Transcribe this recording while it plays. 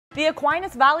The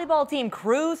Aquinas Volleyball team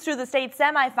cruised through the state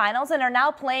semifinals and are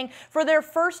now playing for their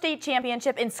first state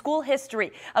championship in school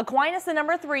history. Aquinas, the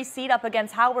number 3 seed, up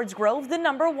against Howard's Grove, the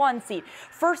number 1 seed.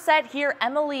 First set here,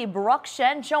 Emily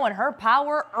Bruckshen showing her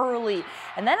power early.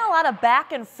 And then a lot of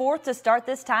back and forth to start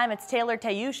this time. It's Taylor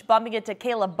Tayush bumping it to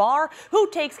Kayla Barr, who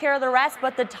takes care of the rest,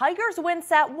 but the Tigers win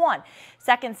set 1.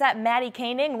 Second set, Maddie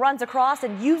Koenig runs across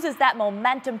and uses that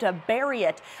momentum to bury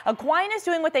it. Aquinas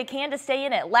doing what they can to stay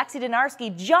in it. Lexi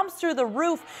Donarski jumps through the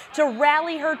roof to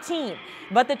rally her team.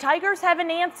 But the Tigers have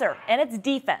an answer, and it's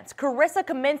defense. Carissa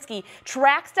Kaminsky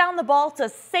tracks down the ball to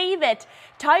save it.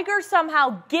 Tigers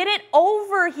somehow get it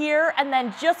over here, and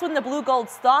then just when the Blugolds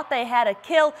thought they had a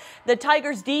kill, the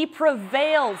Tigers D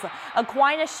prevails.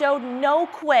 Aquinas showed no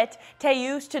quit.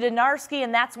 Tayush to Donarski,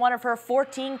 and that's one of her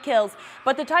 14 kills.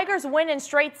 But the Tigers win in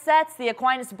straight sets. The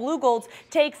Aquinas Blugolds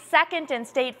take second in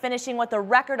state, finishing with a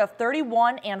record of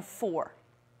 31-4.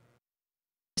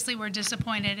 Obviously, we're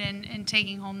disappointed in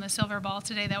taking home the silver ball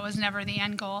today. That was never the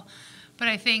end goal. But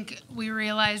I think we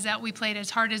realized that we played as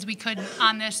hard as we could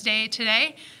on this day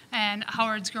today. And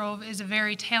Howard's Grove is a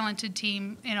very talented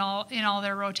team in all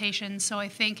their rotations. So I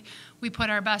think we put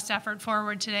our best effort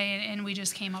forward today, and we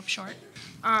just came up short.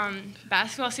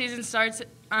 Basketball season starts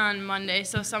on Monday,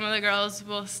 so some of the girls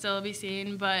will still be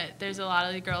seen, but there's a lot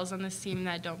of the girls on this team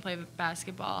that don't play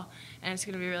basketball, and it's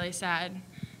going to be really sad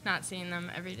not seeing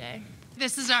them every day.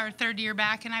 This is our third year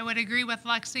back, and I would agree with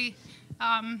Lexi.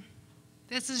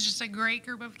 This is just a great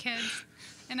group of kids,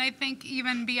 and I think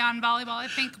even beyond volleyball, I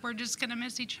think we're just going to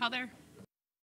miss each other.